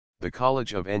The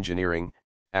College of Engineering,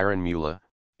 Aranmula,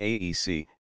 AEC,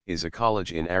 is a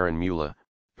college in Aranmula,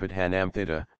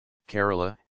 Pathanamthitta,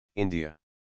 Kerala, India.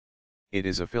 It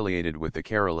is affiliated with the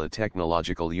Kerala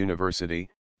Technological University,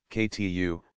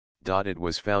 KTU. It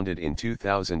was founded in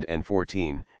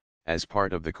 2014, as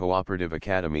part of the Cooperative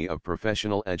Academy of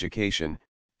Professional Education,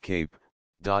 CAPE.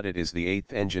 It is the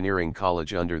 8th engineering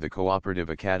college under the Cooperative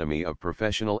Academy of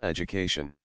Professional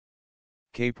Education.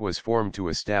 CAPE was formed to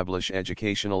establish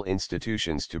educational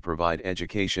institutions to provide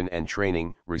education and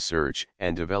training, research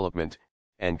and development,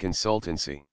 and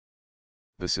consultancy.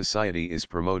 The society is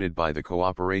promoted by the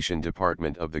Cooperation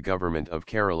Department of the Government of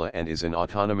Kerala and is an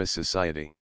autonomous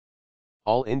society.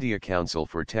 All India Council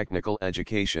for Technical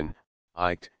Education,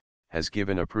 ICT, has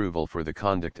given approval for the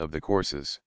conduct of the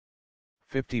courses.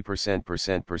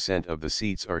 50% of the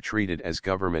seats are treated as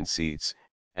government seats,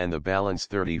 and the balance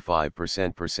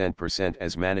 35%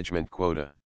 as management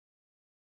quota.